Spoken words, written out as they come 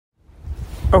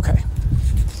Okay.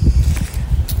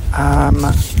 All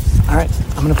right.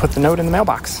 I'm going to put the note in the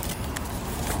mailbox.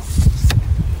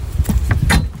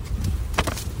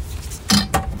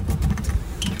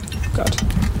 God.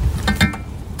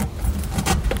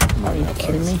 Are you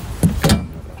kidding me?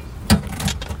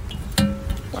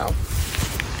 Wow.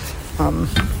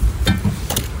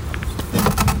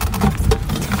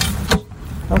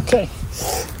 Okay.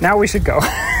 Now we should go.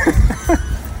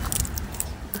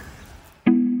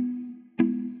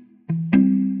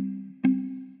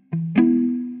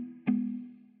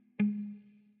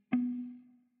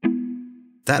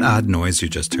 That odd noise you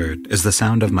just heard is the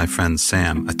sound of my friend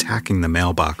Sam attacking the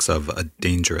mailbox of a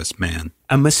dangerous man.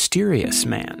 A mysterious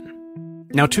man.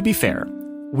 Now, to be fair,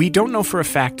 we don't know for a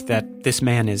fact that this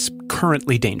man is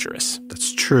currently dangerous.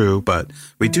 That's true, but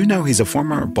we do know he's a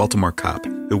former Baltimore cop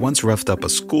who once roughed up a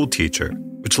school teacher,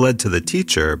 which led to the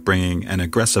teacher bringing an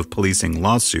aggressive policing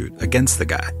lawsuit against the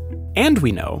guy. And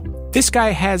we know this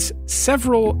guy has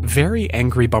several very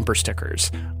angry bumper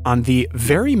stickers on the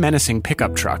very menacing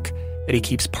pickup truck that he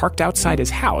keeps parked outside his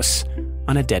house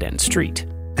on a dead-end street.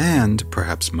 And,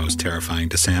 perhaps most terrifying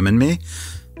to Sam and me,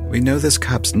 we know this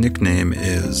cop's nickname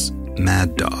is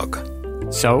Mad Dog.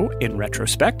 So, in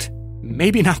retrospect,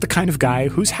 maybe not the kind of guy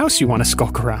whose house you want to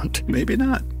skulk around. Maybe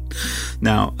not.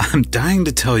 Now, I'm dying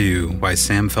to tell you why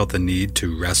Sam felt the need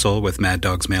to wrestle with Mad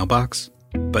Dog's mailbox.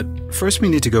 But first we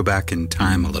need to go back in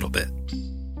time a little bit.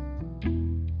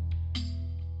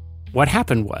 What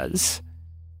happened was,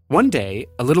 one day,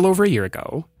 a little over a year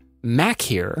ago, Mac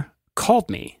here called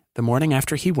me the morning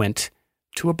after he went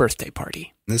to a birthday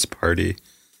party. This party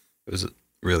was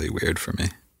really weird for me.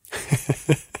 I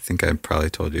think I probably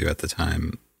told you at the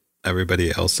time,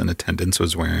 everybody else in attendance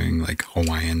was wearing like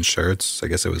Hawaiian shirts. I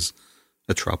guess it was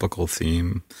a tropical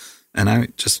theme. And I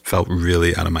just felt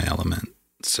really out of my element.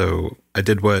 So I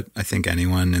did what I think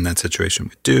anyone in that situation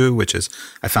would do, which is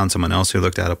I found someone else who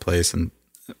looked out of place and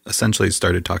essentially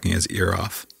started talking his ear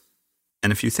off.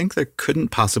 And if you think there couldn't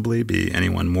possibly be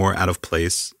anyone more out of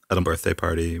place at a birthday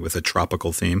party with a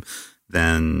tropical theme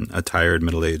than a tired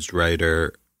middle-aged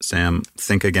writer, Sam,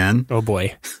 think again. Oh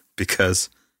boy.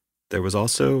 Because there was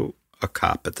also a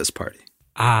cop at this party.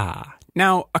 Ah,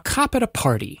 now a cop at a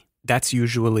party, that's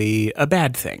usually a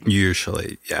bad thing.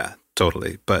 Usually, yeah,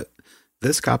 totally. But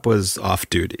this cop was off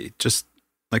duty, just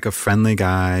like a friendly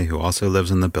guy who also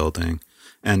lives in the building.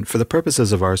 And for the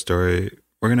purposes of our story,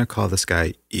 we're going to call this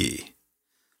guy E.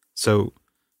 So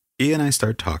E and I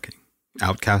start talking,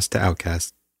 outcast to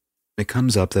outcast. It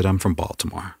comes up that I'm from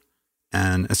Baltimore.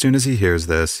 And as soon as he hears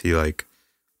this, he like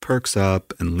perks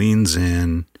up and leans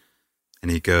in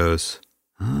and he goes,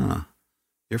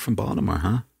 you're from Baltimore,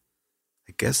 huh?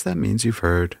 I guess that means you've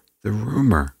heard the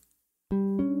rumor.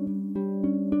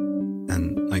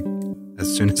 And like,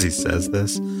 as soon as he says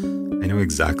this, I know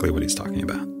exactly what he's talking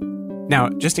about. Now,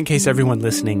 just in case everyone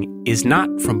listening is not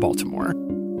from Baltimore,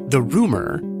 the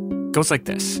rumor goes like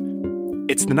this.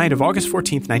 It's the night of August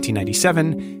 14th,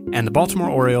 1997, and the Baltimore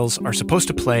Orioles are supposed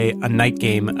to play a night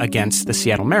game against the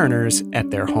Seattle Mariners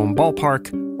at their home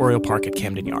ballpark, Oriole Park at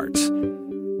Camden Yards.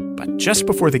 But just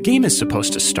before the game is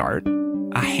supposed to start,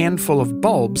 a handful of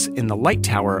bulbs in the light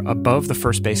tower above the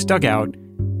first base dugout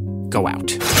go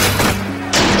out.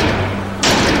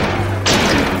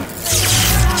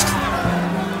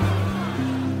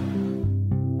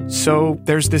 So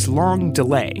there's this long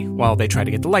delay while they try to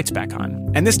get the lights back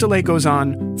on. And this delay goes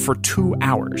on for 2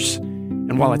 hours.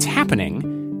 And while it's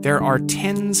happening, there are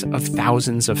tens of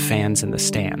thousands of fans in the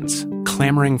stands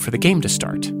clamoring for the game to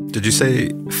start. Did you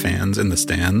say fans in the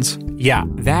stands? Yeah,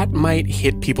 that might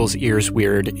hit people's ears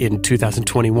weird in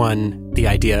 2021, the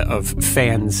idea of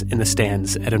fans in the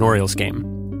stands at an Orioles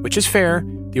game. Which is fair.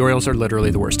 The Orioles are literally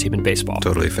the worst team in baseball.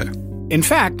 Totally fair. In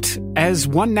fact, as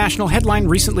one national headline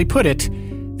recently put it,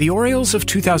 the Orioles of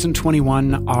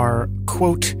 2021 are,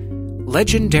 quote,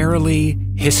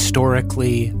 legendarily,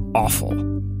 historically awful.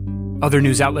 Other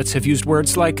news outlets have used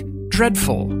words like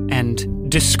dreadful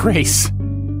and disgrace.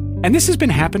 And this has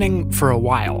been happening for a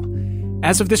while.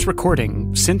 As of this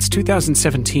recording, since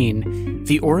 2017,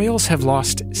 the Orioles have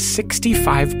lost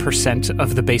 65%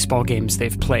 of the baseball games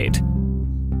they've played.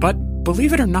 But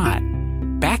believe it or not,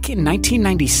 back in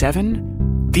 1997,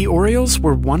 the Orioles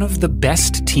were one of the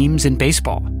best teams in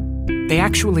baseball. They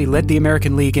actually led the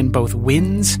American League in both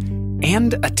wins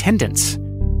and attendance.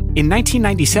 In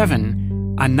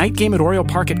 1997, a night game at Oriole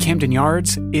Park at Camden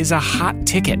Yards is a hot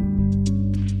ticket.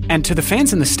 And to the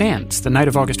fans in the stands the night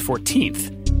of August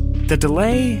 14th, the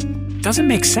delay doesn't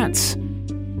make sense.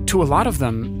 To a lot of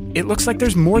them, it looks like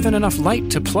there's more than enough light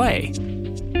to play,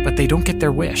 but they don't get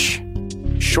their wish.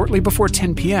 Shortly before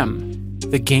 10 p.m.,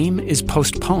 the game is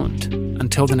postponed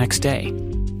until the next day.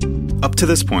 Up to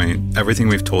this point, everything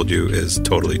we've told you is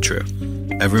totally true.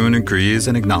 Everyone agrees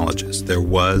and acknowledges there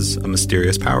was a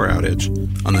mysterious power outage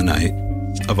on the night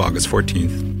of August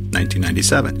 14th,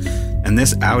 1997. And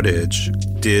this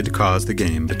outage did cause the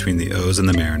game between the O's and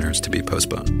the Mariners to be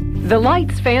postponed. The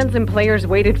lights fans and players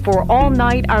waited for all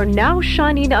night are now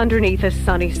shining underneath a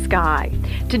sunny sky.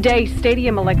 Today,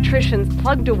 stadium electricians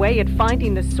plugged away at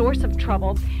finding the source of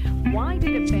trouble. Why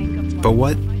did a bank of... But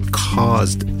what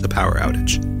caused the power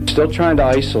outage? Still trying to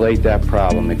isolate that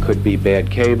problem. It could be bad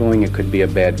cabling. It could be a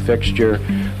bad fixture.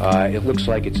 It looks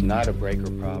like it's not a breaker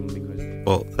problem because...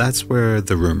 Well, that's where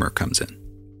the rumor comes in.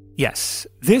 Yes,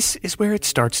 this is where it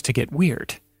starts to get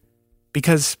weird.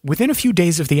 Because within a few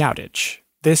days of the outage,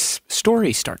 this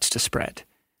story starts to spread.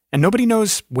 And nobody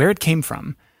knows where it came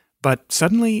from, but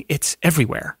suddenly it's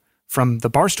everywhere. From the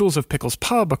Barstools of Pickles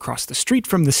pub across the street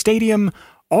from the stadium,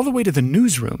 all the way to the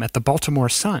newsroom at the Baltimore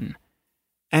Sun.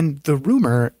 And the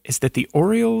rumor is that the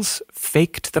Orioles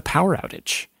faked the power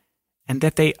outage, and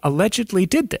that they allegedly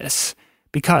did this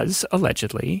because,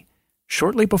 allegedly,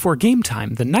 shortly before game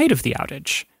time, the night of the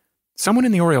outage, someone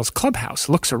in the Orioles clubhouse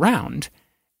looks around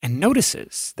and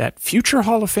notices that future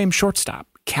Hall of Fame shortstop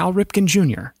Cal Ripken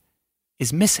Jr.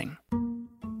 is missing.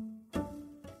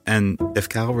 And if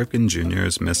Cal Ripken Jr.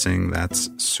 is missing, that's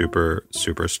super,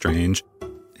 super strange.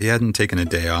 He hadn't taken a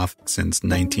day off since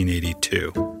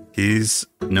 1982. He's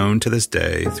known to this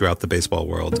day throughout the baseball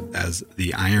world as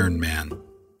the Iron Man.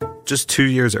 Just 2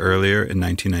 years earlier, in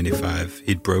 1995,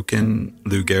 he'd broken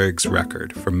Lou Gehrig's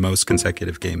record for most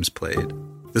consecutive games played.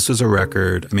 This was a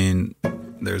record,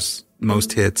 there's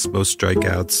most hits, most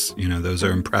strikeouts, those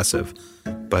are impressive.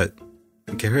 But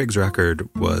Gehrig's record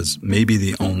was maybe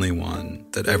the only one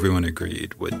that everyone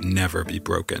agreed would never be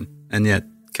broken. And yet,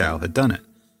 Cal had done it.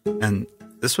 And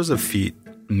this was a feat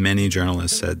many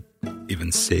journalists said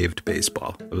even saved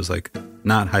baseball. It was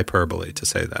not hyperbole to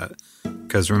say that.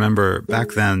 Because remember,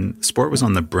 back then, sport was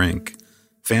on the brink.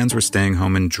 Fans were staying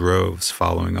home in droves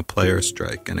following a player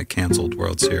strike and a canceled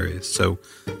World Series. So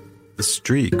the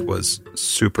streak was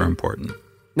super important.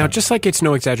 Now, just like it's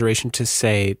no exaggeration to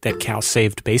say that Cal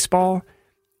saved baseball,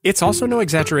 it's also no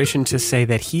exaggeration to say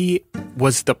that he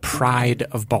was the pride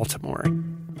of Baltimore.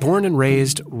 Born and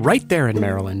raised right there in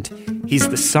Maryland, he's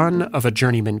the son of a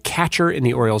journeyman catcher in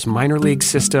the Orioles minor league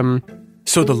system.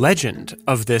 So the legend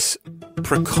of this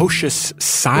precocious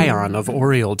scion of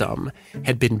Orioledom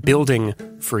had been building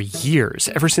for years,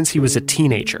 ever since he was a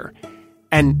teenager.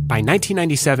 And by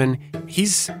 1997,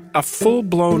 he's a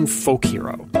full-blown folk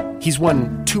hero. He's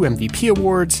won 2 MVP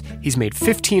awards, he's made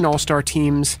 15 All-Star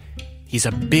teams. He's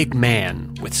a big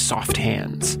man with soft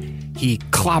hands. He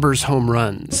clobbers home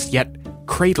runs, yet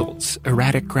cradles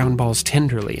erratic ground balls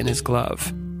tenderly in his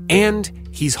glove. And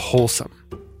he's wholesome.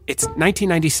 It's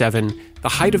 1997, the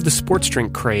height of the sports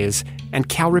drink craze, and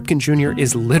Cal Ripken Jr.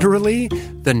 is literally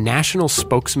the national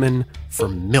spokesman for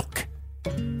milk.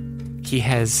 He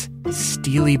has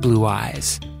steely blue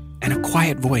eyes and a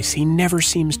quiet voice he never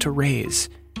seems to raise.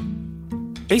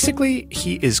 Basically,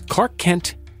 he is Clark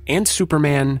Kent and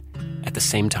Superman at the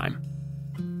same time.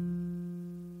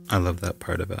 I love that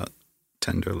part about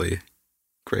tenderly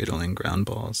cradling ground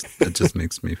balls. It just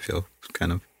makes me feel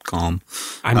kind of calm.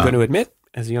 I'm going to admit,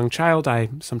 as a young child, I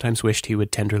sometimes wished he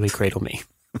would tenderly cradle me.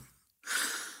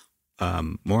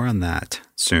 More on that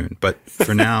soon. But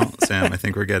for now, Sam, I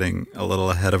think we're getting a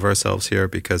little ahead of ourselves here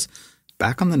because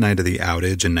back on the night of the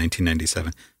outage in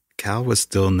 1997, Cal was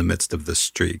still in the midst of the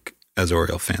streak, as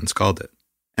Oriole fans called it.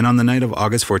 And on the night of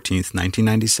August 14th,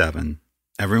 1997,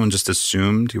 everyone just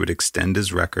assumed he would extend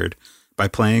his record by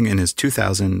playing in his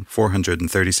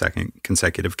 2,432nd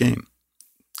consecutive game.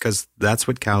 Because that's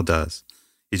what Cal does.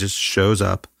 He just shows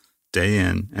up day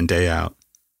in and day out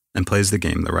and plays the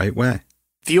game the right way.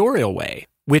 The Oriole way,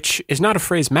 which is not a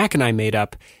phrase Mac and I made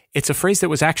up. It's a phrase that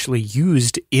was actually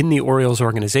used in the Orioles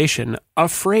organization, a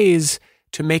phrase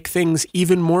to make things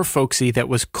even more folksy that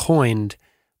was coined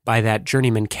by that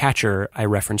journeyman catcher I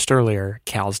referenced earlier,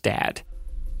 Cal's dad.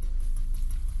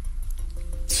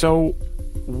 So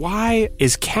why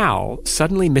is Cal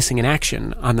suddenly missing in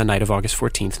action on the night of August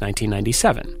 14th,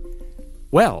 1997?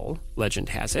 Well, legend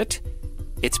has it,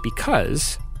 it's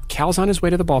because Cal's on his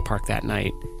way to the ballpark that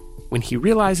night when he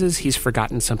realizes he's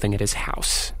forgotten something at his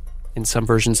house. In some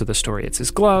versions of the story, it's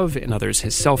his glove, in others,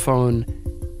 his cell phone.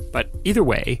 But either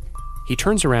way, he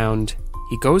turns around,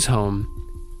 he goes home,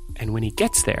 and when he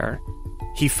gets there,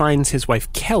 he finds his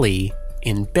wife Kelly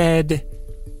in bed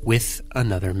with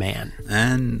another man.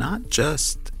 And not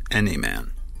just any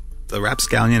man. The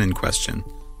rapscallion in question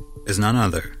is none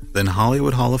other than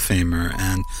Hollywood Hall of Famer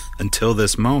and, until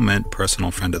this moment,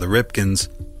 personal friend of the Ripkens,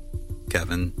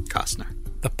 Kevin Costner.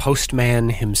 The postman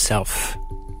himself.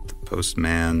 The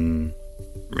postman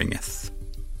ringeth.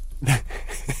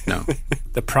 No.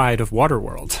 The pride of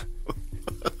Waterworld.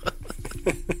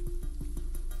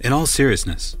 In all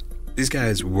seriousness, these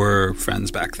guys were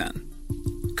friends back then.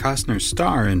 Costner's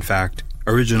star, in fact,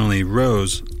 originally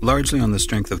rose largely on the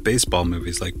strength of baseball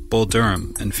movies like Bull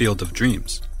Durham and Field of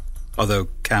Dreams, although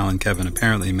Cal and Kevin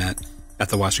apparently met at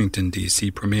the Washington,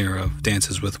 D.C. premiere of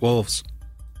Dances with Wolves.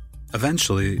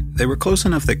 Eventually, they were close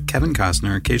enough that Kevin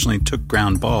Costner occasionally took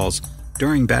ground balls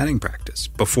during batting practice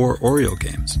before Oriole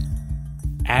games.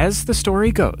 As the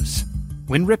story goes,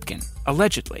 when Ripken,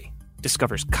 allegedly,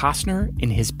 discovers Costner in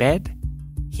his bed,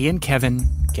 he and Kevin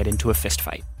get into a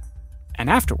fistfight. And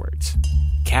afterwards,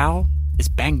 Cal is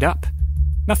banged up.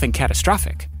 Nothing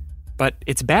catastrophic, but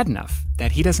it's bad enough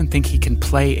that he doesn't think he can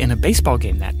play in a baseball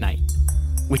game that night.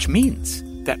 Which means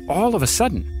that all of a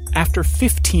sudden, after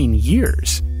 15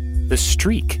 years, the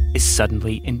streak is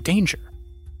suddenly in danger.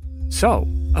 So,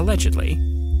 allegedly,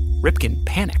 Ripken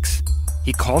panics.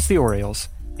 He calls the Orioles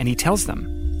and he tells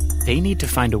them they need to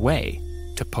find a way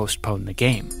to postpone the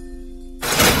game.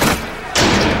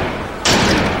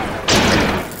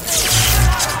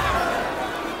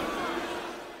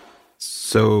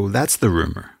 So that's the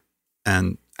rumor.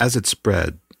 And as it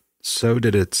spread, so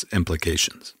did its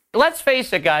implications. Let's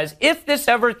face it, guys, if this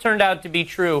ever turned out to be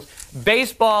true,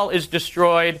 baseball is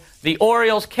destroyed. The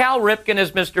Orioles, Cal Ripken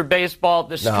is Mr. Baseball.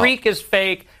 The streak is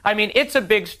fake. I mean, it's a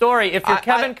big story. If you're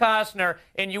Kevin Costner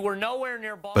and you were nowhere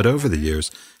near ball. But over the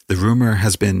years, the rumor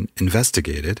has been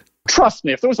investigated. Trust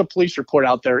me, if there was a police report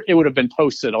out there, it would have been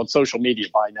posted on social media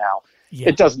by now. Yeah.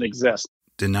 It doesn't exist.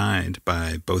 Denied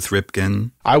by both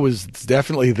Ripken. I was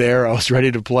definitely there. I was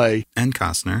ready to play. And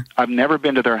Costner. I've never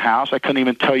been to their house. I couldn't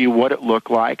even tell you what it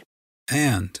looked like.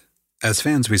 And, as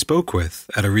fans we spoke with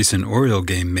at a recent Oriole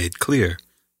game made clear,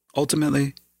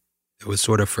 ultimately, it was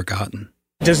sort of forgotten.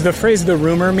 Does the phrase "the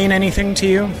rumor" mean anything to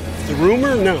you? The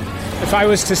rumor? No. If I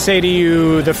was to say to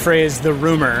you the phrase "the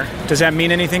rumor," does that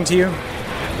mean anything to you?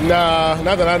 Nah,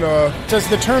 not that I know of. Does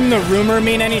the term "the rumor"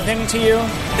 mean anything to you?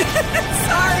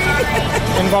 Sorry.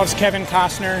 Involves Kevin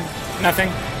Costner?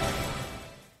 Nothing?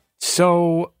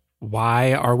 So,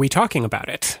 why are we talking about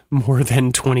it more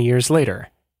than 20 years later?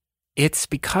 It's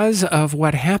because of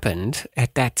what happened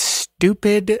at that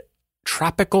stupid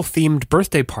tropical-themed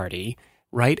birthday party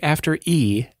right after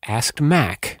E asked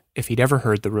Mac if he'd ever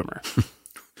heard the rumor.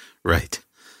 Right.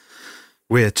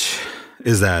 Which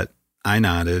is that I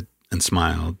nodded and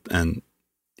smiled, and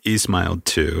E smiled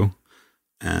too,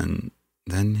 and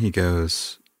then he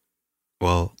goes,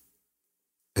 "Well,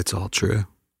 it's all true."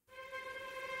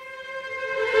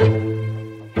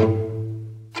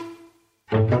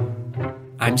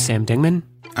 I'm Sam Dingman.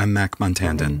 I'm Mac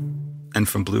Montandon. And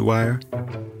from Blue Wire,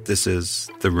 this is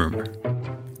The Rumor.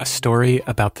 A story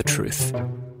about the truth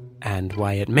and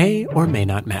why it may or may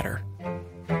not matter.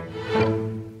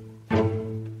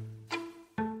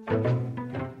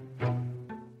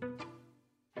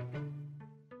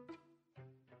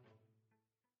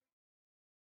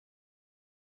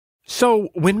 So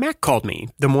when Mac called me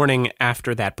the morning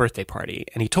after that birthday party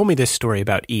and he told me this story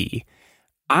about E,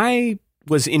 I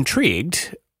was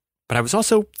intrigued, but I was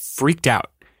also freaked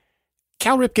out.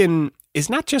 Cal Ripken is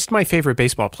not just my favorite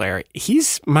baseball player,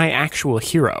 he's my actual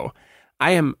hero.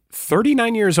 I am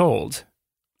 39 years old,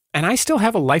 and I still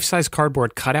have a life-size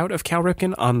cardboard cutout of Cal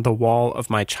Ripken on the wall of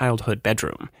my childhood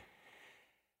bedroom.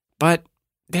 But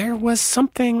there was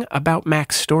something about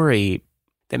Mac's story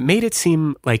that made it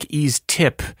seem like E's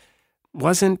tip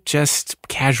wasn't just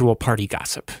casual party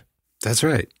gossip. That's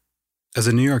right. As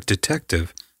a New York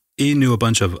detective, E knew a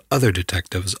bunch of other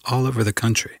detectives all over the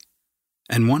country.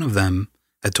 And one of them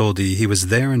had told E he was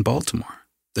there in Baltimore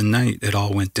the night it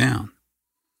all went down.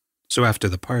 So after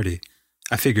the party,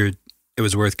 I figured it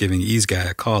was worth giving E's guy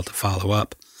a call to follow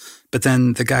up. But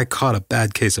then the guy caught a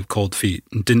bad case of cold feet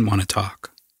and didn't want to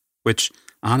talk. Which,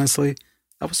 honestly,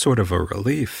 that was sort of a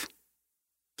relief.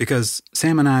 Because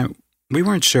Sam and I, we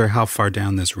weren't sure how far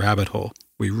down this rabbit hole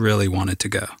we really wanted to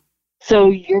go. So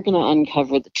you're going to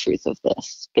uncover the truth of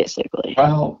this, basically.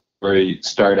 Well, we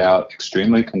start out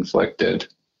extremely conflicted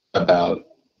about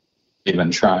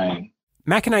even trying.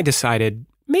 Mac and I decided,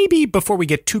 maybe before we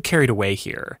get too carried away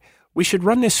here, we should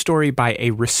run this story by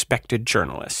a respected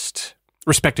journalist.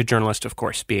 Respected journalist, of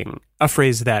course, being a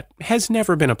phrase that has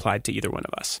never been applied to either one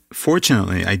of us.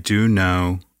 Fortunately, I do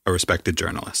know a respected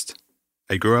journalist.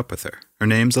 I grew up with her. Her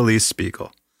name's Elise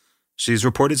Spiegel. She's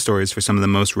reported stories for some of the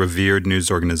most revered news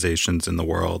organizations in the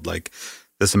world, like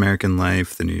This American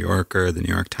Life, The New Yorker, The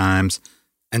New York Times,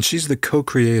 and she's the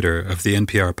co-creator of the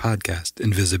NPR podcast,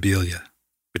 Invisibilia.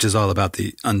 which is all about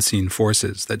the unseen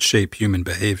forces that shape human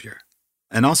behavior.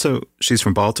 And also, she's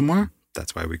from Baltimore.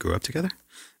 That's why we grew up together.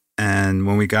 And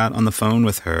when we got on the phone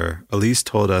with her, Elise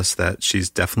told us that she's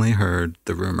definitely heard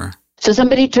the rumor. So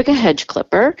somebody took a hedge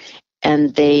clipper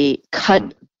and they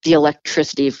cut the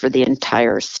electricity for the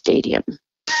entire stadium.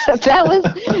 That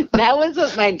was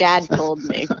what my dad told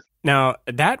me. Now,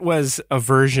 that was a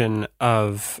version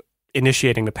of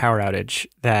initiating the power outage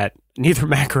that neither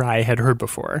Mac or I had heard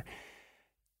before.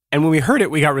 And when we heard it,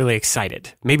 we got really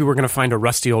excited. Maybe we're going to find a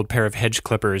rusty old pair of hedge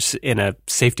clippers in a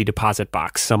safety deposit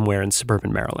box somewhere in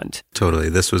suburban Maryland. Totally.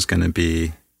 This was going to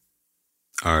be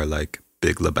our,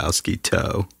 Big Lebowski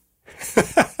toe.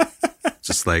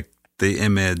 Just like the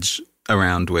image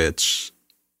around which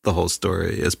the whole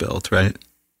story is built, right?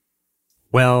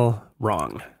 Well,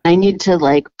 wrong. I need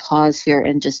to pause here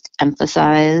and just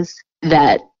emphasize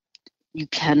that you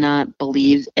cannot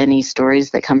believe any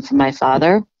stories that come from my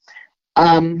father.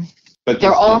 But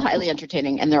they're all highly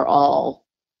entertaining and they're all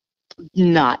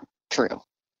not true.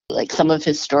 Some of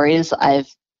his stories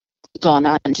I've gone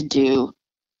on to do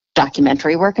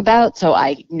documentary work about, so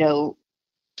I know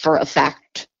for a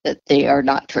fact that they are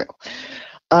not true.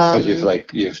 So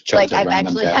you've checked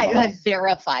I've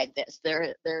verified this. There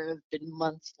have been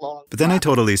months long. But then I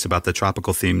told Elise about the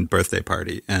tropical themed birthday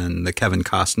party and the Kevin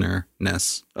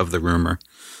Costner-ness of the rumor.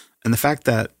 And the fact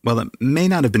that, while it may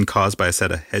not have been caused by a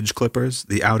set of hedge clippers,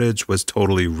 the outage was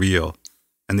totally real.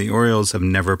 And the Orioles have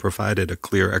never provided a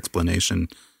clear explanation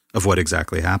of what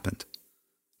exactly happened.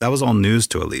 That was all news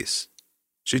to Elise.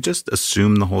 She just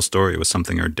assumed the whole story was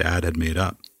something her dad had made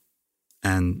up.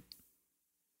 And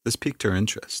this piqued her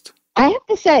interest. I have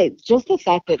to say, just the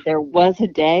fact that there was a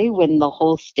day when the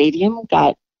whole stadium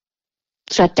got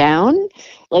shut down,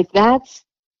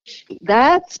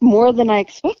 that's more than I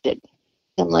expected.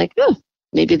 I'm like,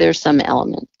 maybe there's some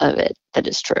element of it that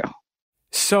is true.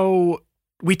 So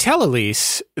we tell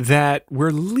Elise that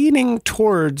we're leaning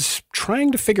towards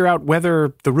trying to figure out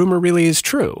whether the rumor really is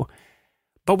true.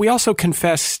 But we also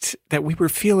confessed that we were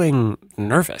feeling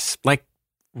nervous,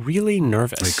 really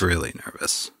nervous. Really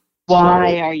nervous.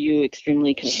 Why are you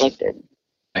extremely conflicted?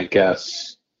 I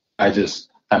guess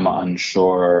I'm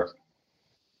unsure.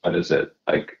 What is it,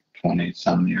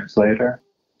 20-some years later?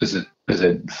 Is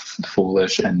it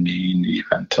foolish and mean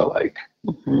even to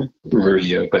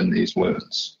reopen these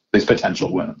wounds, these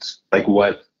potential wounds?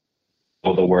 What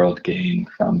will the world gain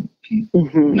from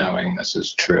knowing this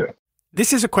is true?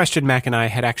 This is a question Mac and I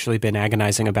had actually been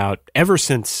agonizing about ever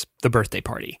since the birthday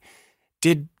party.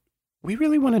 Did we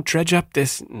really want to dredge up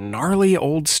this gnarly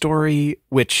old story,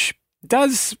 which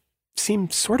does seem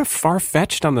sort of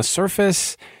far-fetched on the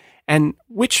surface, and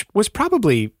which was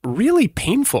probably really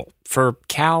painful for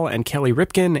Cal and Kelly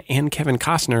Ripken and Kevin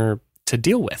Costner to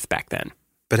deal with back then?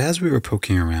 But as we were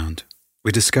poking around,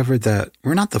 we discovered that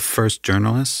we're not the first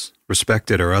journalists,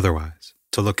 respected or otherwise,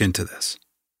 to look into this.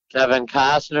 Kevin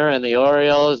Costner and the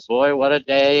Orioles, boy, what a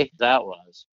day that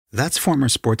was. That's former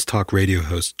sports talk radio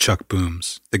host Chuck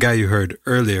Booms, the guy you heard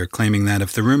earlier claiming that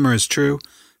if the rumor is true,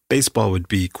 baseball would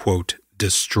be, quote,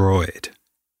 destroyed.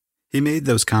 He made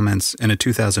those comments in a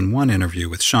 2001 interview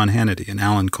with Sean Hannity and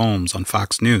Alan Colmes on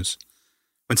Fox News.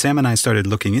 When Sam and I started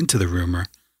looking into the rumor,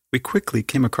 we quickly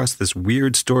came across this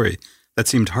weird story that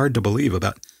seemed hard to believe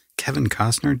about Kevin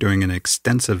Costner doing an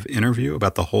extensive interview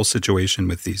about the whole situation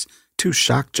with these two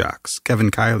shock jocks, Kevin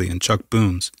Kiley and Chuck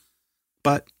Booms.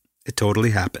 But it totally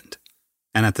happened.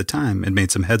 And at the time, it made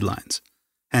some headlines.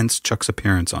 Hence Chuck's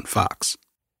appearance on Fox.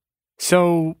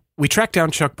 So we tracked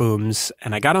down Chuck Booms,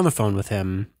 and I got on the phone with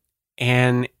him,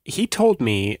 and he told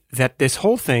me that this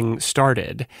whole thing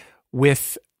started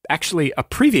with actually a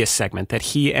previous segment that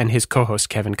he and his co-host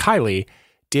Kevin Kiley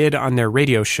did on their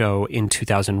radio show in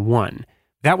 2001.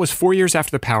 That was 4 years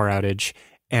after the power outage,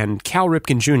 and Cal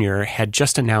Ripken Jr. had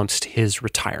just announced his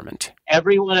retirement.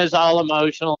 Everyone is all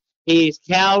emotional. He's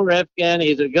Cal Ripken.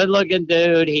 He's a good-looking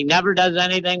dude. He never does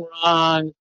anything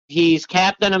wrong. He's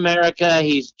Captain America.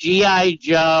 He's G.I.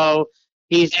 Joe.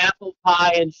 He's apple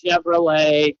pie and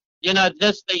Chevrolet.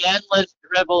 Just the endless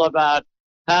dribble about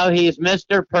how he's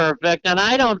Mr. Perfect. And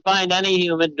I don't find any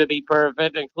human to be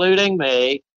perfect, including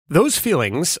me. Those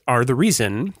feelings are the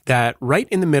reason that right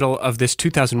in the middle of this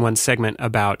 2001 segment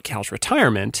about Cal's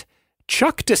retirement,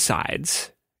 Chuck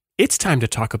decides it's time to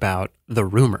talk about the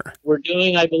rumor. We're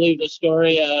doing, I believe, the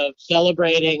story of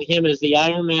celebrating him as the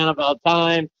Iron Man of all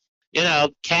time,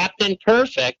 Captain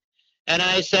Perfect. And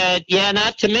I said, yeah,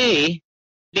 not to me,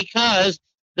 because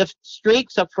the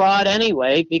streak's a fraud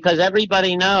anyway, because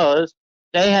everybody knows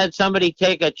they had somebody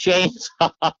take a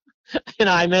chainsaw.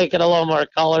 I make it a little more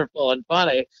colorful and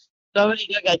funny. Somebody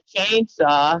took a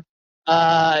chainsaw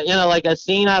like a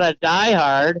scene out of Die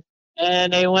Hard.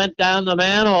 And they went down the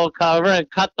manhole cover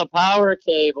and cut the power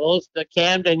cables to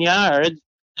Camden Yards.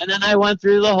 And then I went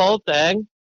through the whole thing.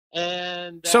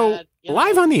 And so,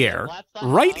 live on the air,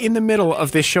 right in the middle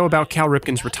of this show about Cal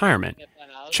Ripken's retirement,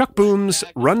 Chuck Booms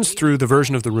runs through the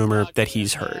version of the rumor that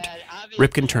he's heard.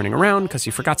 Ripken turning around because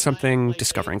he forgot something,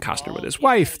 discovering Costner with his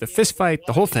wife, the fistfight,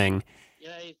 the whole thing.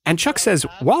 And Chuck says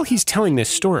while he's telling this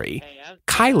story,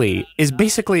 Kiley is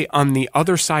basically on the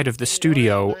other side of the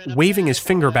studio, waving his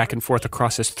finger back and forth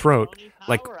across his throat,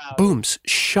 like, Booms,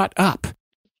 shut up.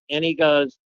 And he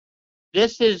goes,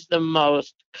 this is the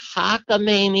most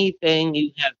cockamamie thing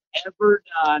you have ever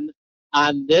done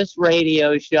on this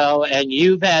radio show, and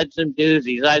you've had some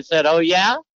doozies. I said, oh,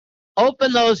 yeah?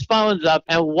 Open those phones up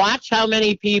and watch how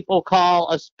many people call,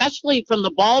 especially from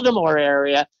the Baltimore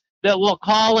area, that will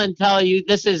call and tell you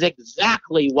this is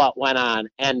exactly what went on.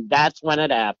 And that's when it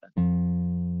happened.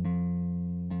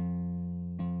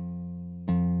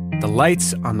 The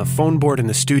lights on the phone board in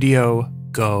the studio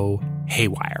go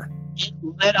haywire. It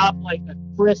lit up like a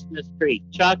Christmas tree.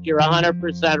 Chuck, you're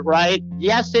 100% right.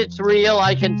 Yes, it's real,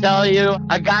 I can tell you.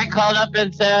 A guy called up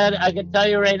and said, I can tell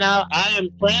you right now, I am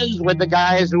friends with the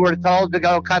guys who were told to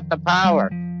go cut the power.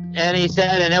 And he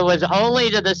said, and it was only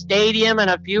to the stadium and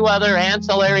a few other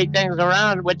ancillary things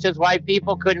around, which is why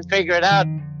people couldn't figure it out.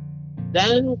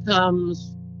 Then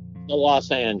comes the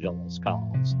Los Angeles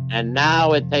calls. And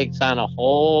now it takes on a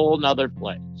whole nother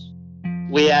place.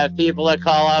 We have people that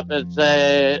call up and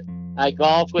say, I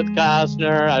golf with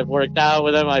Costner, I've worked out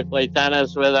with him, I play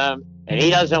tennis with him, and he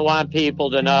doesn't want people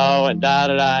to know, and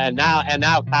da-da-da. And now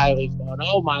Kiley's going,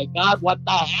 oh my God, what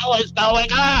the hell is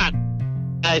going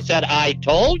on? I said, I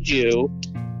told you.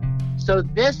 So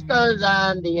this goes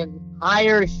on the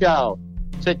entire show.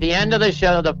 So at the end of the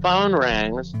show, the phone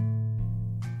rings,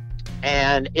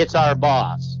 and it's our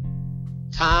boss.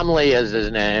 Tom Lee is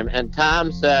his name. And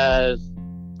Tom says,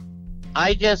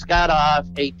 I just got off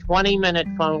a 20-minute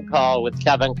phone call with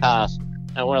Kevin Costner.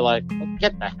 And we're like, well,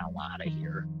 get the hell out of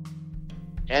here.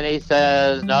 And he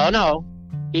says, no.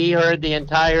 He heard the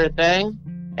entire thing,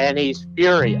 and he's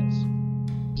furious.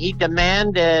 He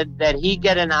demanded that he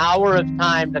get an hour of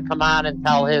time to come on and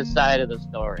tell his side of the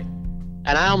story.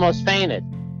 And I almost fainted.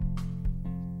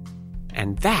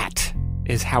 And that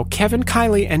is how Kevin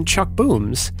Kiley and Chuck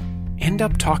Booms end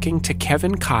up talking to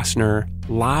Kevin Costner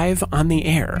live on the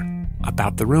air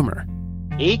about the rumor.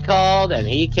 He called and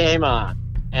he came on.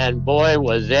 And boy,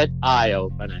 was it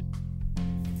eye-opening.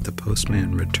 The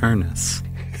postman returneth.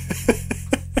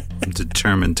 I'm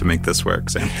determined to make this work,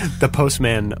 Sam. The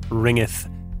postman ringeth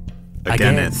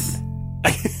againeth.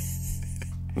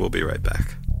 We'll be right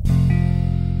back.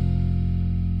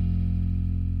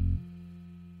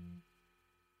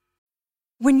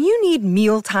 When you need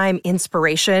mealtime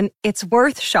inspiration, it's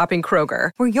worth shopping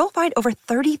Kroger, where you'll find over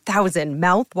 30,000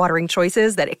 mouth-watering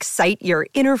choices that excite your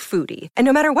inner foodie. And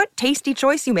no matter what tasty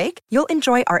choice you make, you'll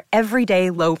enjoy our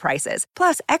everyday low prices,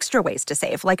 plus extra ways to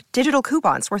save, like digital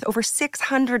coupons worth over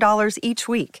 $600 each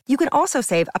week. You can also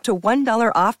save up to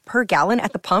 $1 off per gallon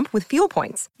at the pump with fuel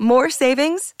points. More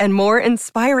savings and more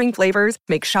inspiring flavors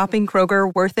make shopping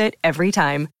Kroger worth it every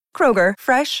time. Kroger,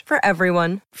 fresh for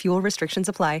everyone. Fuel restrictions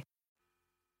apply.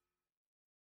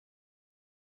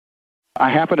 I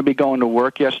happened to be going to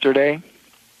work yesterday,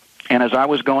 and as I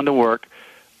was going to work,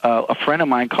 a friend of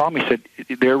mine called me and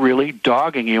said, they're really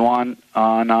dogging you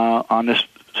on this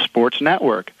sports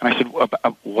network. And I said,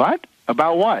 what?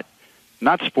 About what?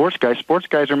 Not sports guys. Sports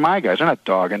guys are my guys. They're not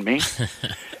dogging me.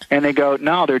 And they go,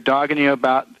 no, they're dogging you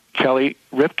about Kelly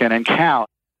Ripken and Cal.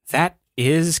 That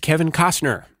is Kevin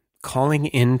Costner calling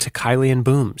in to Kiley and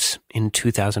Booms in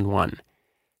 2001.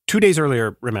 2 days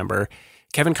earlier, remember,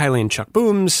 Kevin Kiley and Chuck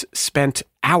Booms spent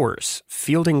hours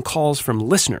fielding calls from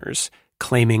listeners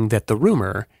claiming that the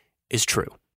rumor is true.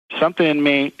 Something in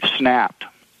me snapped.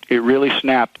 It really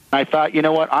snapped. I thought, you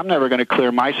know what, I'm never going to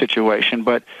clear my situation,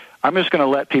 but I'm just going to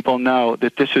let people know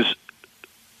that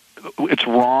it's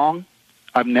wrong.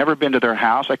 I've never been to their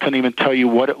house. I couldn't even tell you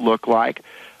what it looked like.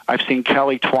 I've seen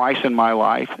Kelly twice in my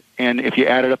life, and if you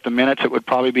added up the minutes, it would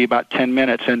probably be about 10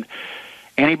 minutes. And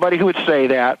anybody who would say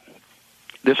that,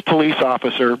 this police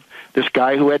officer, this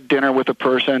guy who had dinner with a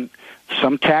person,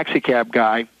 some taxi cab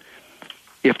guy,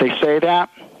 if they say that,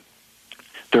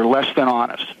 they're less than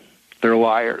honest. They're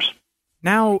liars.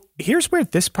 Now, here's where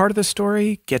this part of the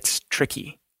story gets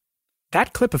tricky.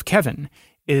 That clip of Kevin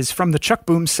is from the Chuck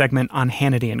Booms segment on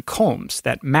Hannity and Colmes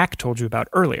that Mac told you about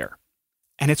earlier.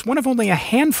 And it's one of only a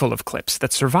handful of clips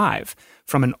that survive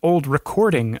from an old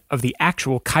recording of the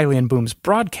actual Kiley and Booms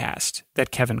broadcast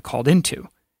that Kevin called into.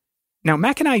 Now,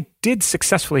 Mac and I did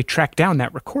successfully track down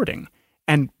that recording,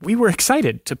 and we were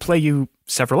excited to play you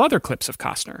several other clips of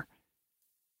Costner.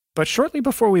 But shortly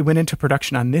before we went into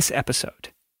production on this episode,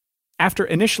 after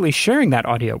initially sharing that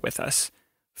audio with us,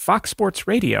 Fox Sports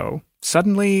Radio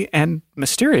suddenly and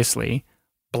mysteriously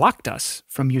blocked us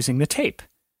from using the tape.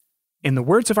 In the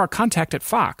words of our contact at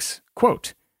Fox,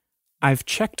 quote, "I've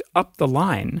checked up the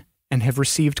line and have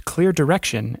received clear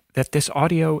direction that this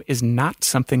audio is not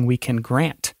something we can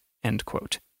grant," end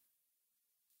quote.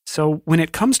 So when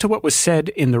it comes to what was said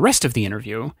in the rest of the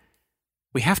interview,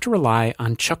 we have to rely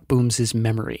on Chuck Booms'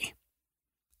 memory.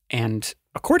 And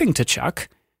according to Chuck,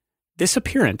 this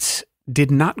appearance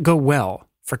did not go well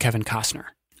for Kevin Costner.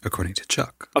 According to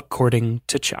Chuck. According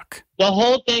to Chuck. The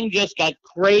whole thing just got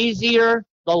crazier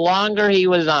the longer he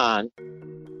was on.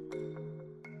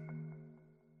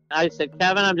 I said,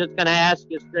 "Kevin, I'm just going to ask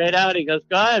you straight out." He goes,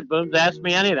 "Go ahead, Booms, ask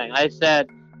me anything." I said,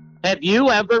 "Have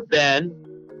you ever been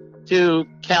to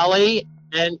Kelly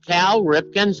and Cal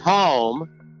Ripken's home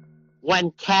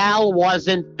when Cal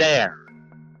wasn't there?"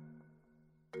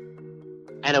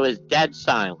 And it was dead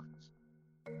silence.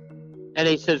 And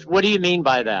he says, "What do you mean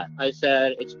by that?" I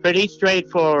said, "It's pretty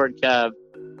straightforward, Kev.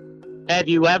 Have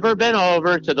you ever been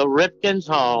over to the Ripken's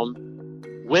home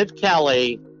with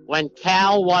Kelly when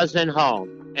Cal wasn't home?"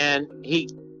 And he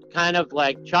kind of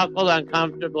like chuckled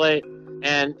uncomfortably.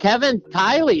 And Kevin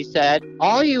Kiley said,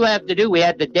 "All you have to do," we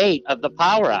had the date of the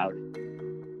power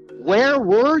outage. "Where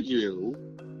were you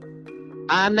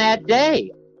on that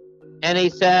day?" And he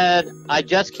said, "I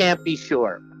just can't be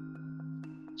sure."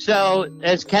 So,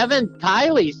 as Kevin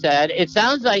Kiley said, it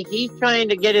sounds like he's trying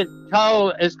to get his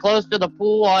toe as close to the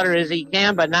pool water as he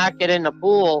can, but not get in the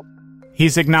pool.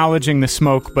 He's acknowledging the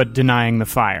smoke, but denying the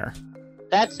fire.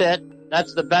 That's it.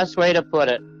 That's the best way to put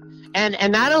it. And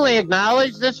not only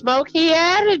acknowledge the smoke, he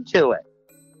added to it.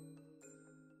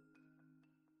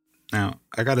 Now,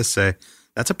 I gotta say,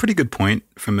 that's a pretty good point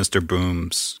from Mr.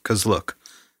 Booms, because look,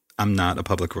 I'm not a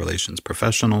public relations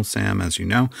professional, Sam, as you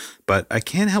know, but I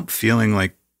can't help feeling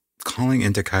like calling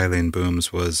into Kiley and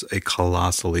Booms was a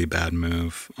colossally bad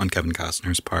move on Kevin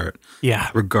Costner's part.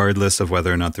 Yeah. Regardless of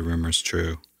whether or not the rumor's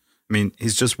true. I mean,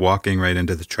 he's just walking right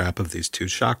into the trap of these two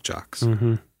shock jocks.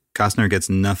 Mm-hmm. Costner gets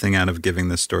nothing out of giving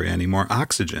this story any more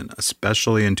oxygen,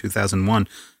 especially in 2001,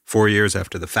 4 years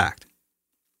after the fact.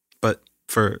 But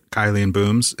for Kiley and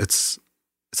Booms, it's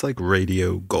like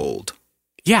radio gold.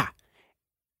 Yeah.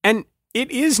 And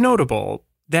it is notable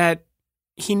that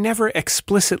he never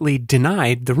explicitly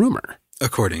denied the rumor.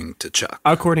 According to Chuck.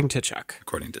 According to Chuck.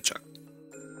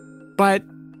 But,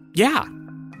 yeah,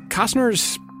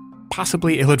 Costner's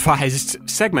possibly ill-advised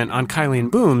segment on Kiley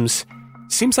and Booms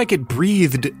seems like it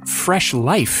breathed fresh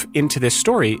life into this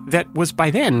story that was by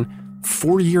then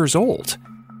 4 years old.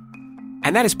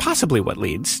 And that is possibly what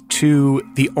leads to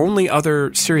the only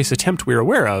other serious attempt we're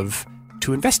aware of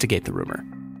to investigate the rumor.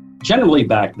 Generally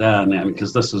back then,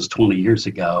 because this is 20 years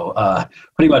ago,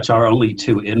 pretty much our only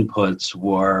two inputs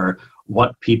were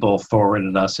what people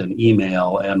forwarded us in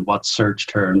email and what search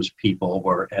terms people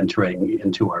were entering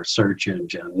into our search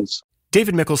engines.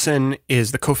 David Mikkelson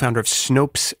is the co-founder of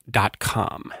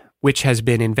Snopes.com, which has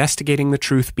been investigating the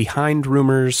truth behind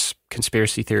rumors,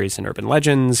 conspiracy theories, and urban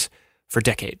legends for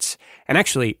decades. And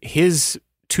actually, his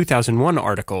 2001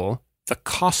 article, The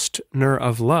Costner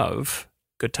of Love,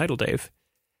 good title, Dave,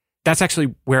 that's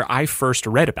actually where I first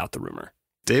read about the rumor.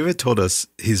 David told us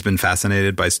he's been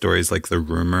fascinated by stories like the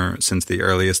rumor since the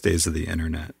earliest days of the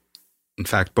internet. In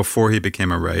fact, before he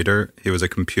became a writer, he was a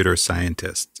computer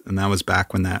scientist, and that was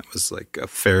back when that was like a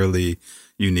fairly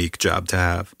unique job to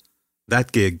have.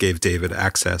 That gig gave David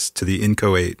access to the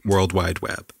inchoate World Wide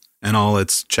Web and all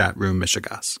its chat room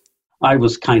mishigas. I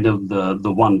was kind of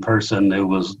the one person who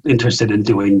was interested in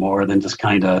doing more than just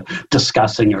kind of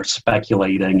discussing or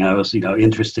speculating. I was,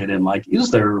 interested in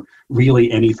is there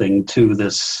really anything to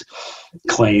this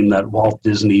claim that Walt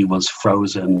Disney was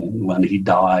frozen when he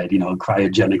died,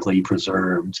 cryogenically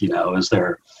preserved? Is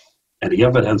there any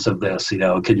evidence of this?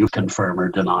 Can you confirm or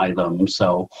deny them?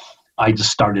 So I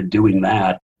just started doing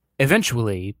that.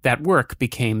 Eventually, that work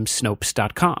became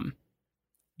Snopes.com.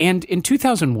 And in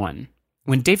 2001,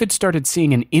 when David started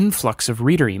seeing an influx of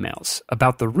reader emails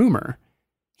about the rumor,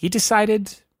 he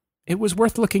decided it was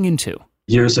worth looking into.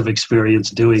 Years of experience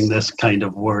doing this kind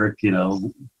of work,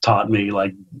 taught me,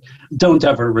 don't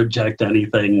ever reject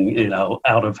anything,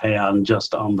 out of hand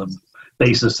just on the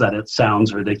basis that it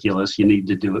sounds ridiculous. You need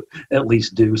to at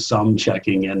least do some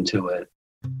checking into it.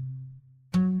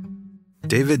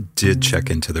 David did check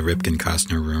into the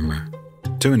Ripken-Costner rumor,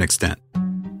 to an extent.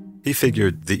 He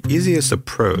figured the easiest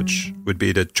approach would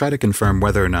be to try to confirm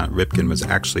whether or not Ripken was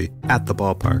actually at the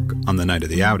ballpark on the night of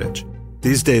the outage.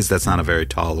 These days, that's not a very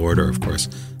tall order, of course.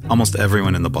 Almost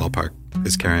everyone in the ballpark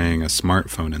is carrying a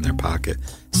smartphone in their pocket,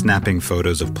 snapping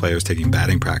photos of players taking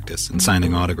batting practice and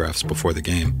signing autographs before the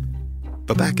game.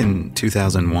 But back in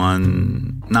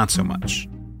 2001, not so much.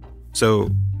 So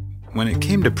when it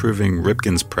came to proving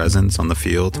Ripken's presence on the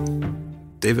field,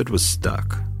 David was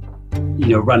stuck.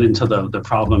 Run into the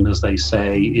problem, as they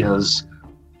say, is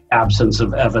absence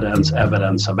of evidence,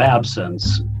 evidence of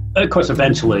absence. Of course,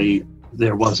 eventually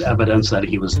there was evidence that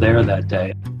he was there that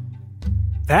day.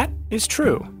 That is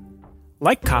true.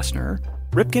 Like Costner,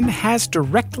 Ripken has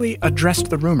directly addressed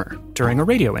the rumor during a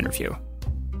radio interview.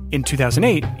 In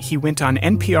 2008, he went on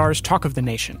NPR's Talk of the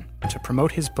Nation to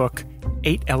promote his book,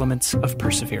 8 Elements of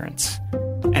Perseverance.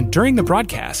 And during the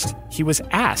broadcast, he was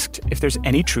asked if there's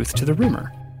any truth to the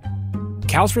rumor.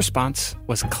 Cal's response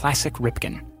was classic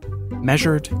Ripken.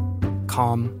 Measured,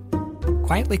 calm,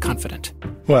 quietly confident.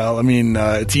 Well,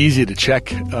 it's easy to check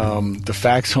the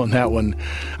facts on that one.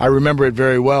 I remember it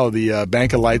very well. The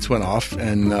bank of lights went off,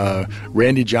 and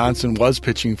Randy Johnson was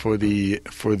pitching for the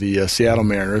Seattle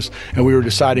Mariners, and we were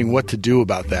deciding what to do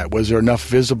about that. Was there enough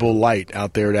visible light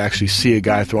out there to actually see a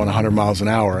guy throwing 100 miles an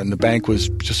hour? And the bank was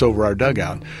just over our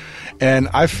dugout. And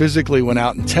I physically went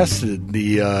out and tested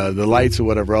the lights or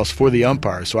whatever else for the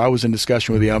umpires. So I was in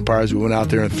discussion with the umpires. We went out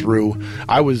there and threw.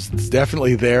 I was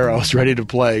definitely there. I was ready to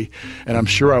play. And I'm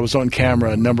sure I was on camera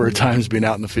a number of times being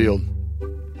out in the field.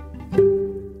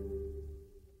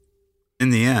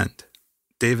 In the end,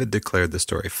 David declared the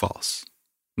story false,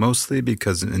 mostly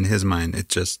because in his mind it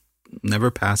just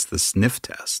never passed the sniff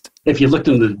test. If you looked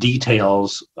into the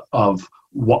details of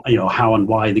how and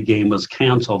why the game was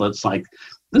canceled, it's like,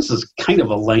 this is kind of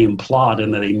a lame plot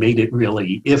in that he made it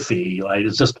really iffy. Like,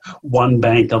 it's just one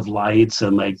bank of lights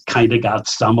and they kind of got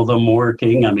some of them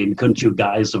working. Couldn't you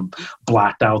guys have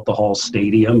blacked out the whole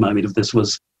stadium? If this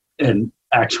was an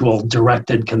actual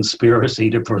directed conspiracy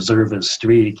to preserve his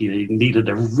streak, you needed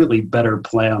a really better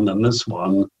plan than this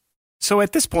one. So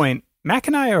at this point, Mac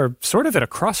and I are sort of at a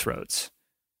crossroads.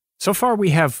 So far,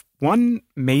 we have one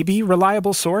maybe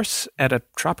reliable source at a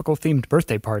tropical-themed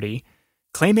birthday party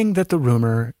claiming that the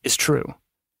rumor is true.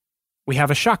 We have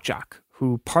a shock jock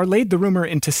who parlayed the rumor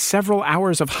into several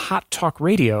hours of hot talk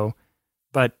radio,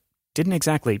 but didn't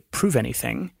exactly prove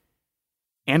anything.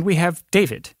 And we have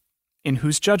David, in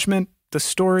whose judgment the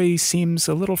story seems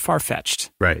a little far-fetched.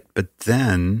 Right, but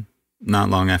then, not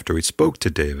long after we spoke to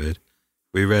David,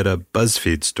 we read a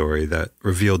BuzzFeed story that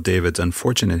revealed David's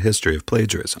unfortunate history of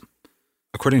plagiarism.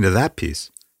 According to that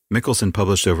piece, Mickelson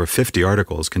published over 50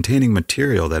 articles containing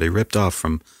material that he ripped off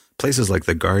from places like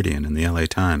The Guardian and the LA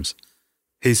Times.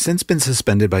 He's since been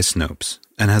suspended by Snopes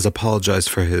and has apologized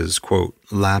for his, quote,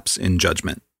 lapse in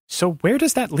judgment. So where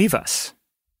does that leave us?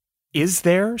 Is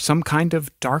there some kind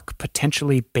of dark,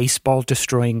 potentially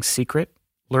baseball-destroying secret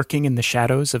lurking in the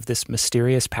shadows of this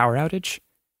mysterious power outage?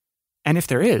 And if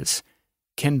there is,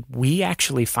 can we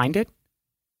actually find it?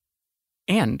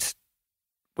 And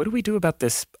what do we do about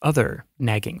this other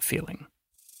nagging feeling?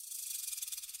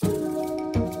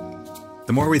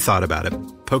 The more we thought about it,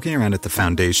 poking around at the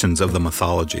foundations of the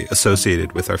mythology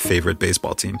associated with our favorite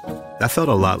baseball team, that felt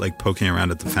a lot like poking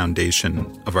around at the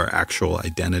foundation of our actual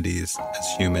identities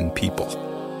as human people.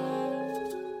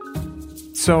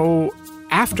 So,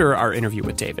 after our interview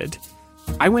with David,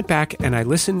 I went back and I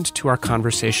listened to our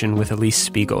conversation with Elise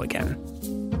Spiegel again.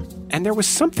 And there was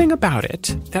something about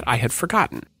it that I had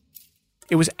forgotten.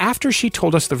 It was after she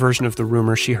told us the version of the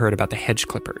rumor she heard about the hedge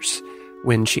clippers,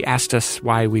 when she asked us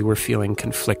why we were feeling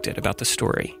conflicted about the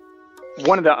story.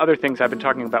 One of the other things I've been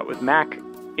talking about with Mac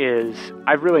is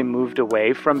I've really moved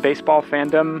away from baseball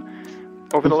fandom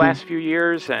over the last few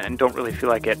years and don't really feel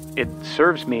like it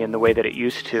serves me in the way that it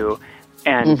used to.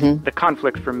 And the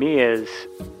conflict for me is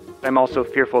I'm also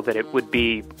fearful that it would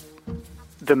be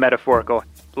the metaphorical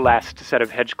last set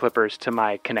of hedge clippers to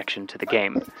my connection to the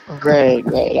game. Right.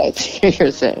 I see what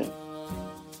you're saying.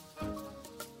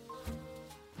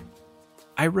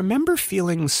 I remember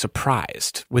feeling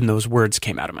surprised when those words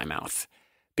came out of my mouth,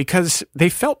 because they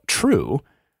felt true,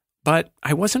 but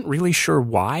I wasn't really sure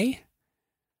why.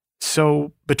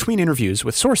 So, between interviews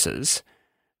with sources,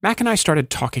 Mac and I started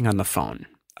talking on the phone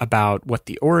about what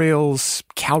the Orioles,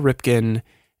 Cal Ripken,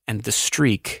 and the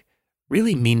streak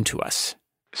really mean to us.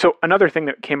 So another thing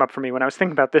that came up for me when I was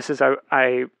thinking about this is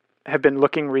I have been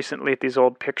looking recently at these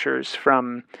old pictures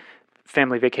from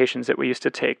family vacations that we used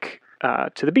to take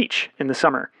to the beach in the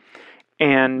summer.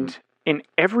 And in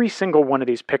every single one of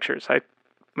these pictures, I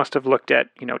must have looked at,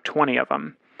 20 of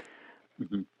them,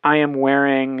 I am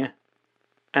wearing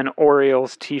an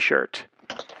Orioles t-shirt.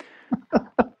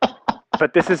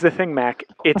 But this is the thing, Mac.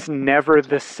 It's never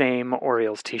the same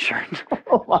Orioles t-shirt.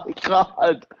 Oh, my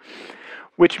God.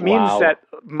 Which means that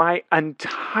my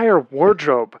entire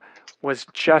wardrobe was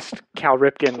just Cal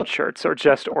Ripken shirts or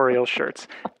just Orioles shirts.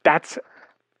 That's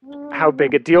how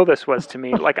big a deal this was to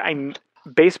me. Like,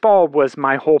 baseball was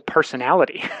my whole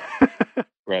personality.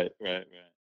 Right.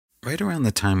 Right around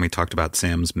the time we talked about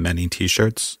Sam's many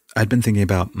t-shirts, I'd been thinking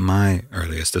about my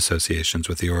earliest associations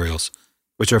with the Orioles,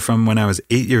 which are from when I was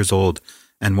 8 years old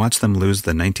and watched them lose the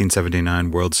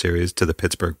 1979 World Series to the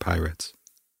Pittsburgh Pirates.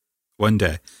 One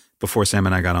day, before Sam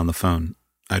and I got on the phone,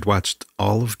 I'd watched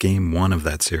all of Game 1 of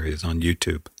that series on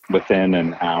YouTube. Within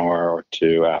an hour or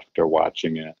two after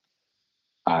watching it,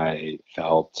 I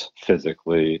felt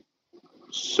physically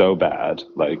so bad.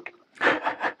 Like,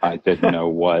 I didn't know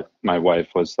what. My wife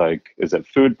was like, is it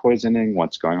food poisoning?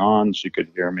 What's going on? She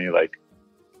could hear me like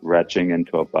retching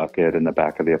into a bucket in the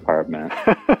back of the apartment.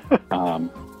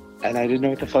 And I didn't know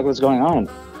what the fuck was going on.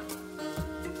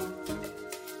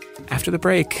 After the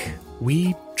break,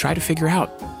 we try to figure out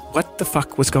what the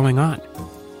fuck was going on.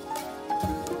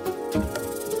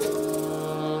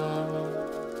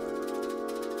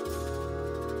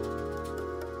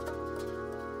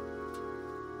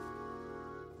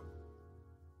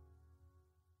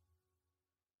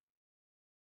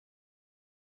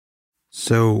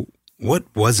 So, what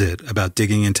was it about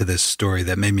digging into this story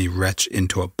that made me retch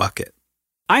into a bucket?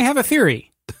 I have a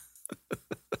theory.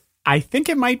 I think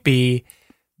it might be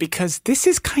because this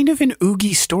is kind of an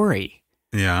oogie story.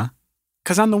 Yeah.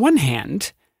 Because on the one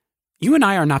hand, you and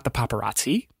I are not the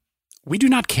paparazzi. We do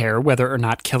not care whether or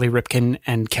not Kelly Ripken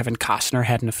and Kevin Costner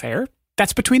had an affair.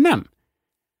 That's between them.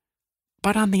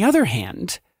 But on the other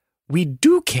hand, we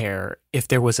do care if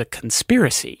there was a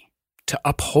conspiracy to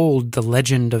uphold the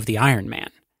legend of the Iron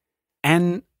Man.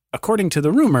 And according to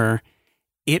the rumor,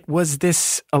 it was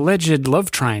this alleged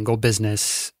love triangle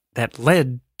business that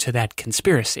led to that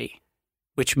conspiracy,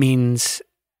 which means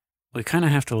we kind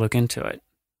of have to look into it.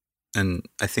 And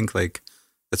I think, like,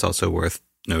 it's also worth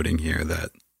noting here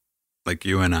that, like,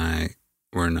 you and I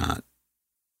were not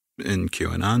in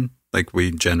QAnon. Like,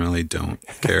 we generally don't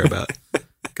care about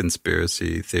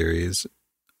conspiracy theories.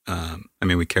 I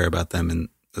mean, we care about them in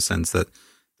the sense that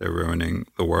they're ruining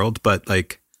the world, but,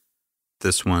 like,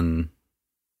 this one,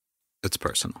 it's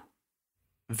personal.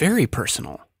 Very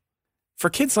personal. For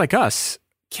kids like us,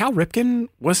 Cal Ripken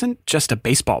wasn't just a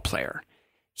baseball player.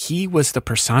 He was the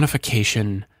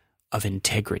personification of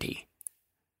integrity.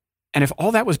 And if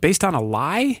all that was based on a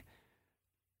lie,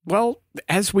 well,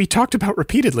 as we talked about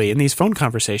repeatedly in these phone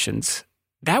conversations,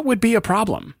 that would be a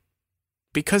problem.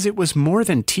 Because it was more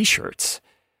than t-shirts.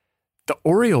 The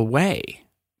Oriole Way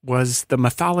was the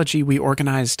mythology we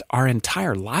organized our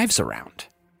entire lives around.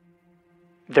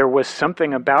 There was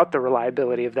something about the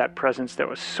reliability of that presence that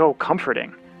was so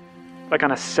comforting, like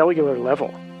on a cellular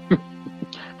level.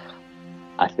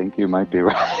 I think you might be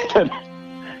right.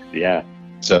 Yeah.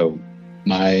 So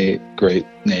my great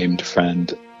named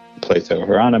friend, Plato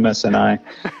Hieronymus, and I,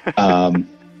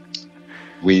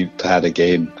 we had a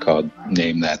game called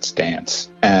Name That Stance.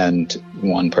 And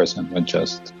one person would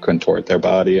just contort their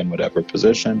body in whatever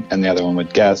position, and the other one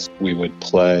would guess. We would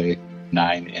play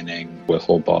 9-inning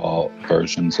wiffle ball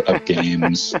versions of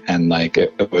games, and like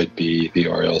it would be the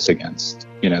Orioles against,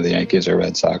 the Yankees or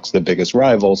Red Sox, the biggest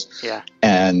rivals. Yeah.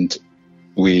 And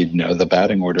we'd know the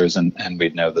batting orders and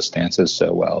we'd know the stances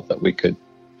so well that we could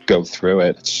go through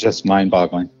it. It's just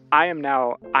mind-boggling. I am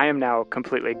now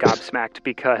completely gobsmacked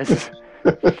because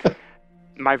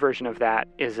my version of that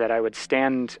is that I would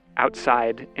stand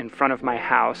outside in front of my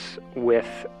house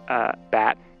with a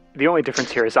bat. The only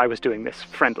difference here is I was doing this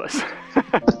friendless.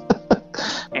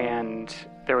 And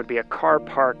there would be a car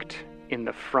parked in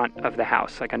the front of the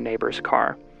house, like a neighbor's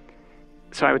car.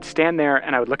 So I would stand there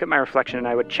and I would look at my reflection and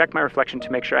I would check my reflection to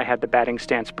make sure I had the batting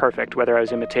stance perfect, whether I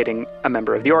was imitating a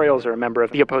member of the Orioles or a member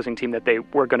of the opposing team that they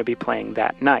were going to be playing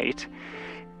that night.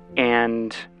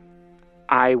 And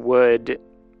I would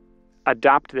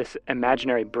adopt this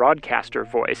imaginary broadcaster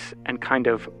voice and kind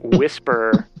of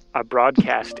whisper a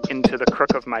broadcast into the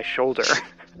crook of my shoulder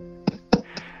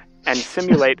and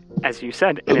simulate, as you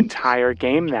said, an entire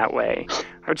game that way.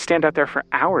 I would stand out there for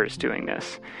hours doing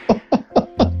this.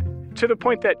 To the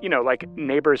point that, like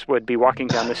neighbors would be walking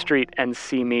down the street and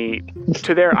see me,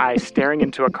 to their eyes, staring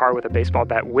into a car with a baseball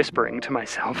bat, whispering to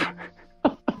myself,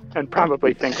 and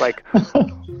probably think like,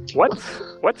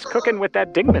 what's cooking with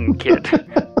that Dingman kid?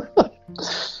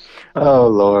 Oh,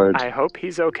 Lord. I hope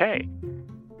he's okay.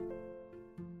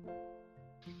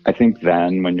 I think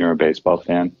then, when you're a baseball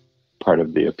fan, part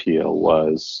of the appeal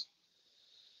was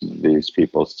these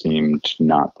people seemed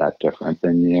not that different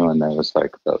than you, and there was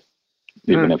like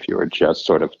even if you were just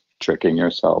sort of tricking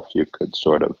yourself, you could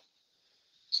sort of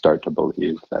start to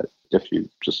believe that if you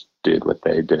just did what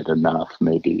they did enough,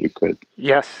 maybe you could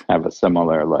have a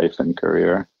similar life and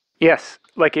career. Yes,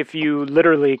 like if you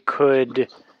literally could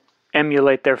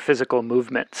emulate their physical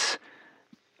movements,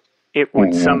 it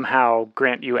would somehow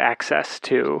grant you access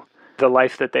to the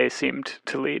life that they seemed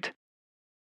to lead.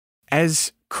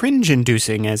 As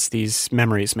cringe-inducing as these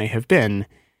memories may have been,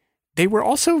 they were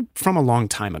also from a long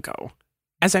time ago.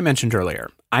 As I mentioned earlier,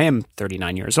 I am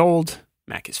 39 years old,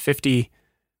 Mac is 50.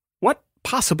 What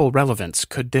possible relevance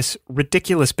could this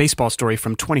ridiculous baseball story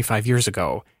from 25 years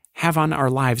ago have on our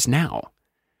lives now?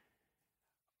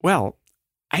 Well,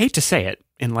 I hate to say it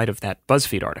in light of that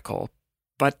BuzzFeed article,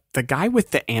 but the guy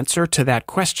with the answer to that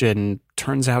question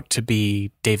turns out to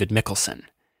be David Mickelson.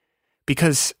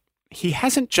 Because he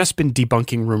hasn't just been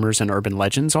debunking rumors and urban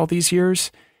legends all these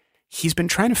years, he's been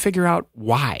trying to figure out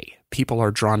why people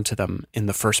are drawn to them in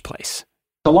the first place.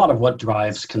 A lot of what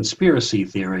drives conspiracy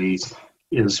theory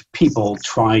is people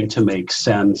trying to make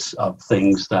sense of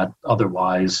things that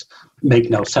otherwise make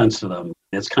no sense to them.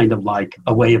 It's kind of like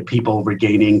a way of people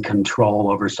regaining control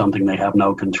over something they have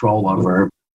no control over.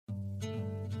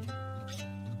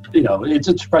 You know,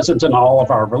 it's present in all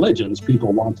of our religions.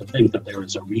 People want to think that there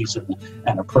is a reason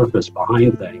and a purpose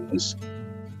behind things.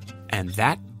 And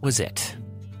that was it.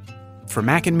 For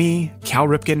Mac and me, Cal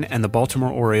Ripken and the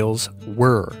Baltimore Orioles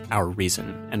were our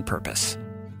reason and purpose.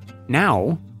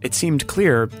 Now, it seemed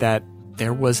clear that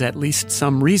there was at least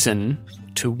some reason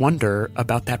to wonder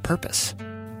about that purpose.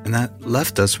 And that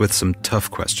left us with some tough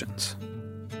questions.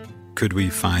 Could we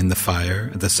find the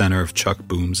fire at the center of Chuck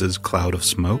Booms' cloud of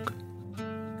smoke?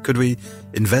 Could we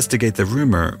investigate the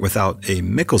rumor without a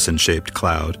Mickelson-shaped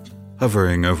cloud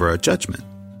hovering over our judgment?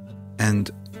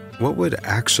 And what would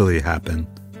actually happen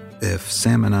if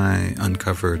Sam and I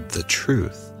uncovered the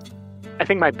truth? I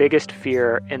think my biggest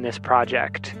fear in this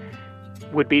project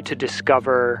would be to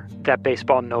discover that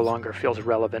baseball no longer feels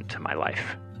relevant to my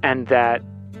life, and that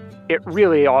it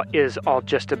really is all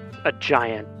just a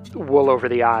giant wool over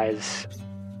the eyes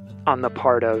on the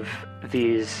part of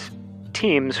these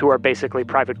teams who are basically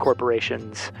private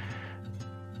corporations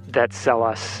that sell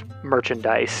us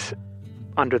merchandise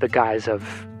under the guise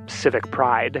of civic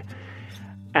pride,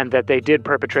 and that they did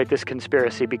perpetrate this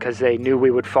conspiracy because they knew we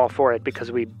would fall for it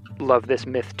because we love this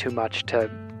myth too much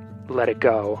to let it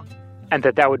go, and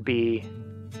that would be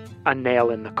a nail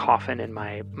in the coffin in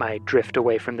my drift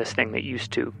away from this thing that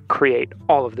used to create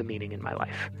all of the meaning in my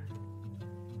life.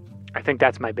 I think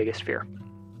that's my biggest fear.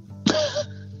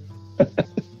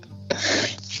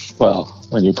 Well,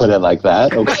 when you put it like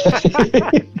that,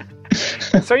 okay.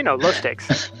 So, low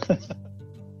stakes.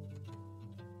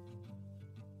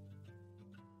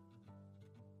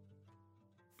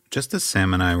 Just as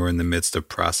Sam and I were in the midst of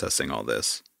processing all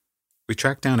this, we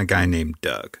tracked down a guy named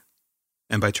Doug.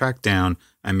 And by track down,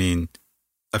 I mean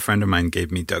a friend of mine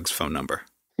gave me Doug's phone number.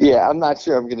 Yeah, I'm not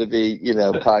sure I'm going to be,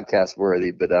 podcast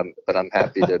worthy, but I'm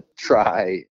happy to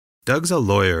try. Doug's a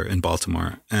lawyer in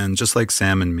Baltimore, and just like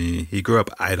Sam and me, he grew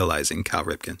up idolizing Cal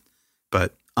Ripken.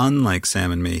 But unlike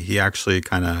Sam and me, he actually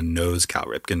kind of knows Cal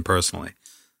Ripken personally.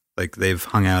 Like, they've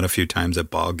hung out a few times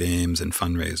at ball games and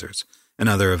fundraisers and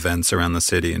other events around the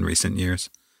city in recent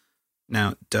years.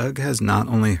 Now, Doug has not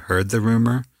only heard the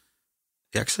rumor,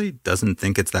 he actually doesn't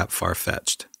think it's that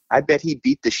far-fetched. I bet he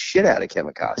beat the shit out of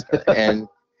Kevin Costner, and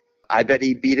I bet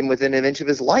he beat him within an inch of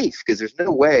his life, because there's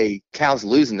no way Cal's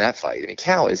losing that fight. I mean,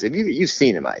 Cal is, you've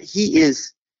seen him, he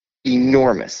is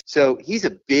enormous. So he's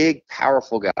a big,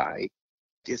 powerful guy.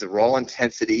 He has a raw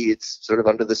intensity. It's sort of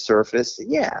under the surface.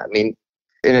 Yeah, I mean,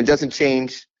 and it doesn't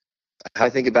change how I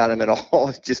think about him at all.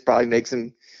 It just probably makes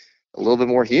him a little bit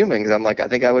more human, because I'm like, I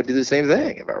think I would do the same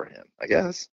thing if I were him, I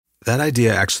guess. That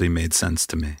idea actually made sense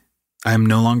to me. I am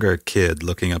no longer a kid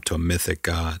looking up to a mythic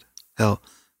god. Hell,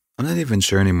 I'm not even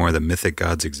sure anymore that mythic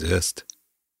gods exist.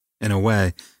 In a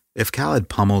way, if Cal had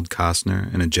pummeled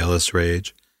Costner in a jealous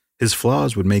rage, his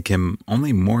flaws would make him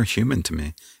only more human to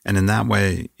me, and in that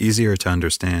way, easier to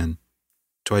understand,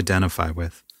 to identify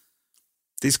with.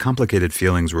 These complicated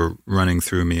feelings were running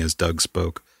through me as Doug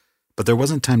spoke, but there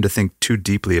wasn't time to think too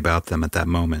deeply about them at that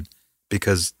moment,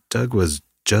 because Doug was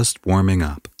just warming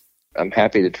up. I'm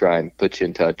happy to try and put you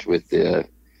in touch with the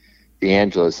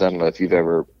Angelos. I don't know if you've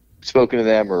ever spoken to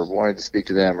them or wanted to speak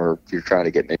to them, or if you're trying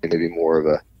to get maybe more of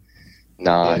a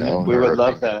non-owner. We would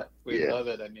love that. We'd love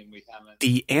it. I mean, we haven't.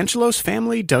 The Angelos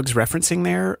family Doug's referencing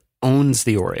there owns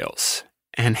the Orioles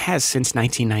and has since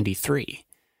 1993.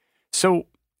 So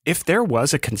if there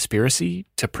was a conspiracy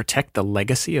to protect the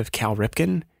legacy of Cal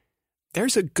Ripken,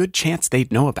 there's a good chance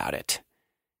they'd know about it.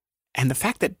 And the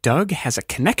fact that Doug has a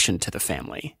connection to the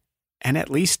family, and at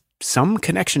least some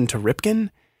connection to Ripken,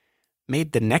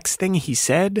 made the next thing he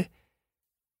said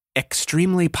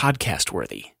extremely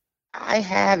podcast-worthy. I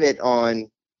have it on,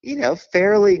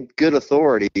 fairly good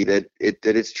authority that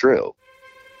it's true.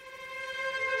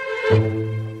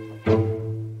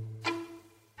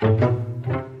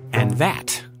 And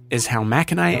that is how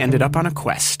Mac and I ended up on a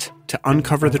quest to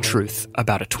uncover the truth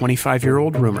about a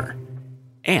 25-year-old rumor,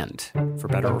 and, for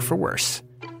better or for worse,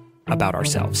 about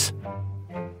ourselves.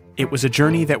 It was a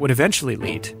journey that would eventually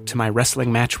lead to my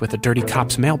wrestling match with a dirty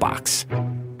cop's mailbox,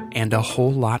 and a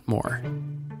whole lot more.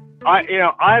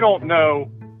 I don't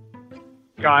know,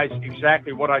 guys,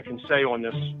 exactly what I can say on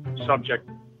this subject.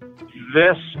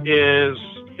 This is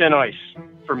thin ice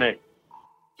for me.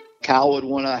 Cal would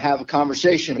want to have a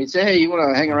conversation. He'd say, hey, you want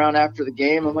to hang around after the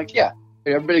game? I'm like, yeah.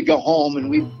 Everybody go home,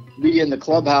 and we'd be in the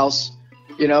clubhouse,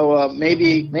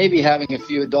 maybe having a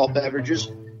few adult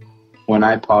beverages. When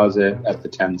I pause it at the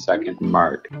 10-second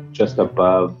mark, just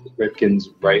above Ripken's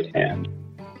right hand,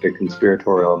 a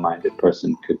conspiratorial-minded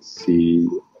person could see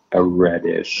a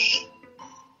reddish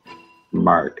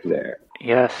mark there.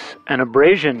 Yes, an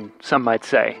abrasion, some might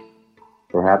say.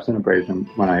 Perhaps an abrasion.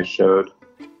 When I showed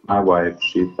my wife,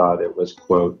 she thought it was,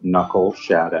 quote, knuckle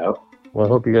shadow. Well, I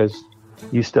hope you guys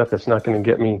use stuff that's not going to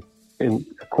get me in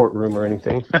a courtroom or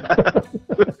anything.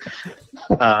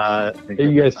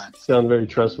 You guys sound very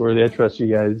trustworthy. I trust you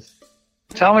guys.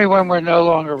 Tell me when we're no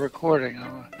longer recording.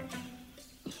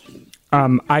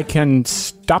 I can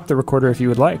stop the recorder if you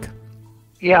would like.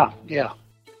 Yeah.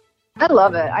 I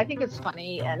love it. I think it's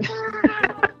funny, and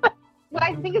what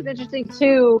I think is interesting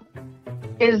too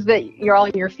is that all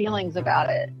your feelings about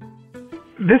it.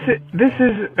 This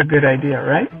is a good idea,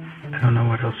 right? I don't know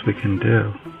what else we can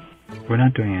do. We're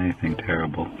not doing anything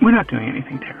terrible. We're not doing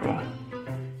anything terrible.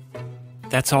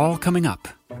 That's all coming up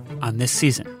on this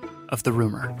season of The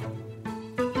Rumor.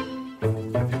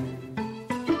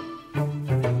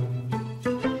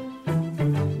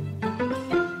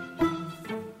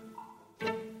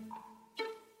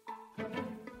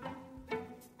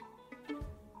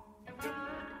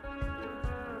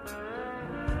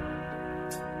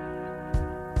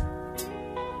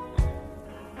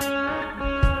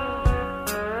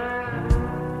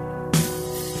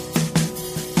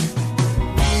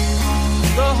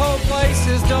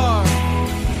 Is dark.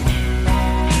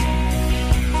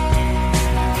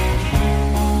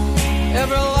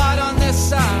 Every light on this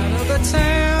side of the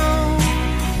town,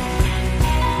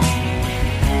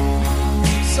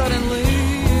 suddenly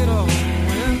it all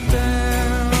went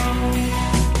down.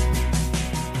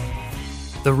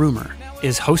 The Rumor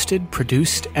is hosted,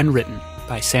 produced, and written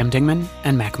by Sam Dingman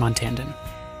and Mac Montandon.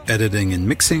 Editing and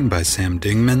mixing by Sam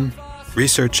Dingman.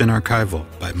 Research and archival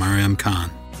by Mariam Khan.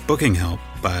 Booking help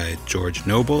by George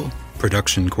Noble.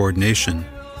 Production coordination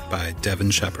by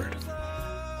Devin Shepard.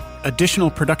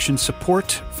 Additional production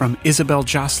support from Isabel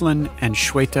Jocelyn and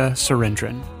Shweta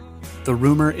Surendran. The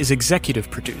Rumor is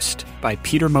executive produced by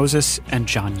Peter Moses and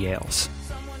John Yales.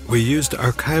 We used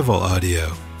archival audio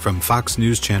from Fox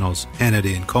News Channel's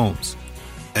Hannity and Colmes,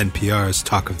 NPR's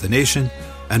Talk of the Nation,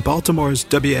 and Baltimore's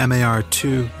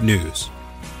WMAR-2 News.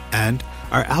 And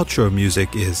our outro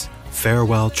music is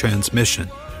Farewell Transmission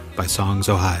by Songs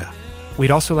Ohio.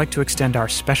 We'd also like to extend our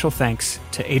special thanks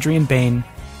to Adrian Bain,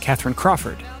 Catherine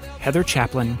Crawford, Heather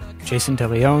Chaplin, Jason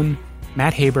DeLeon,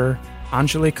 Matt Haber,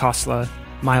 Anjali Khosla,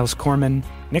 Miles Corman,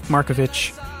 Nick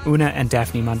Markovich, Una and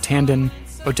Daphne Montandon,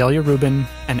 Odelia Rubin,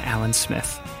 and Alan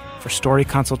Smith for story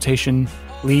consultation,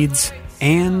 leads,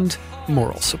 and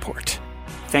moral support.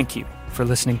 Thank you for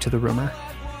listening to The Rumor.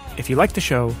 If you like the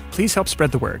show, please help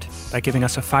spread the word by giving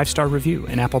us a 5-star review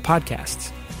in Apple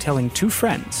Podcasts, telling 2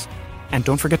 friends, and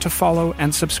don't forget to follow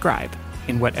and subscribe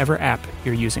in whatever app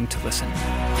you're using to listen.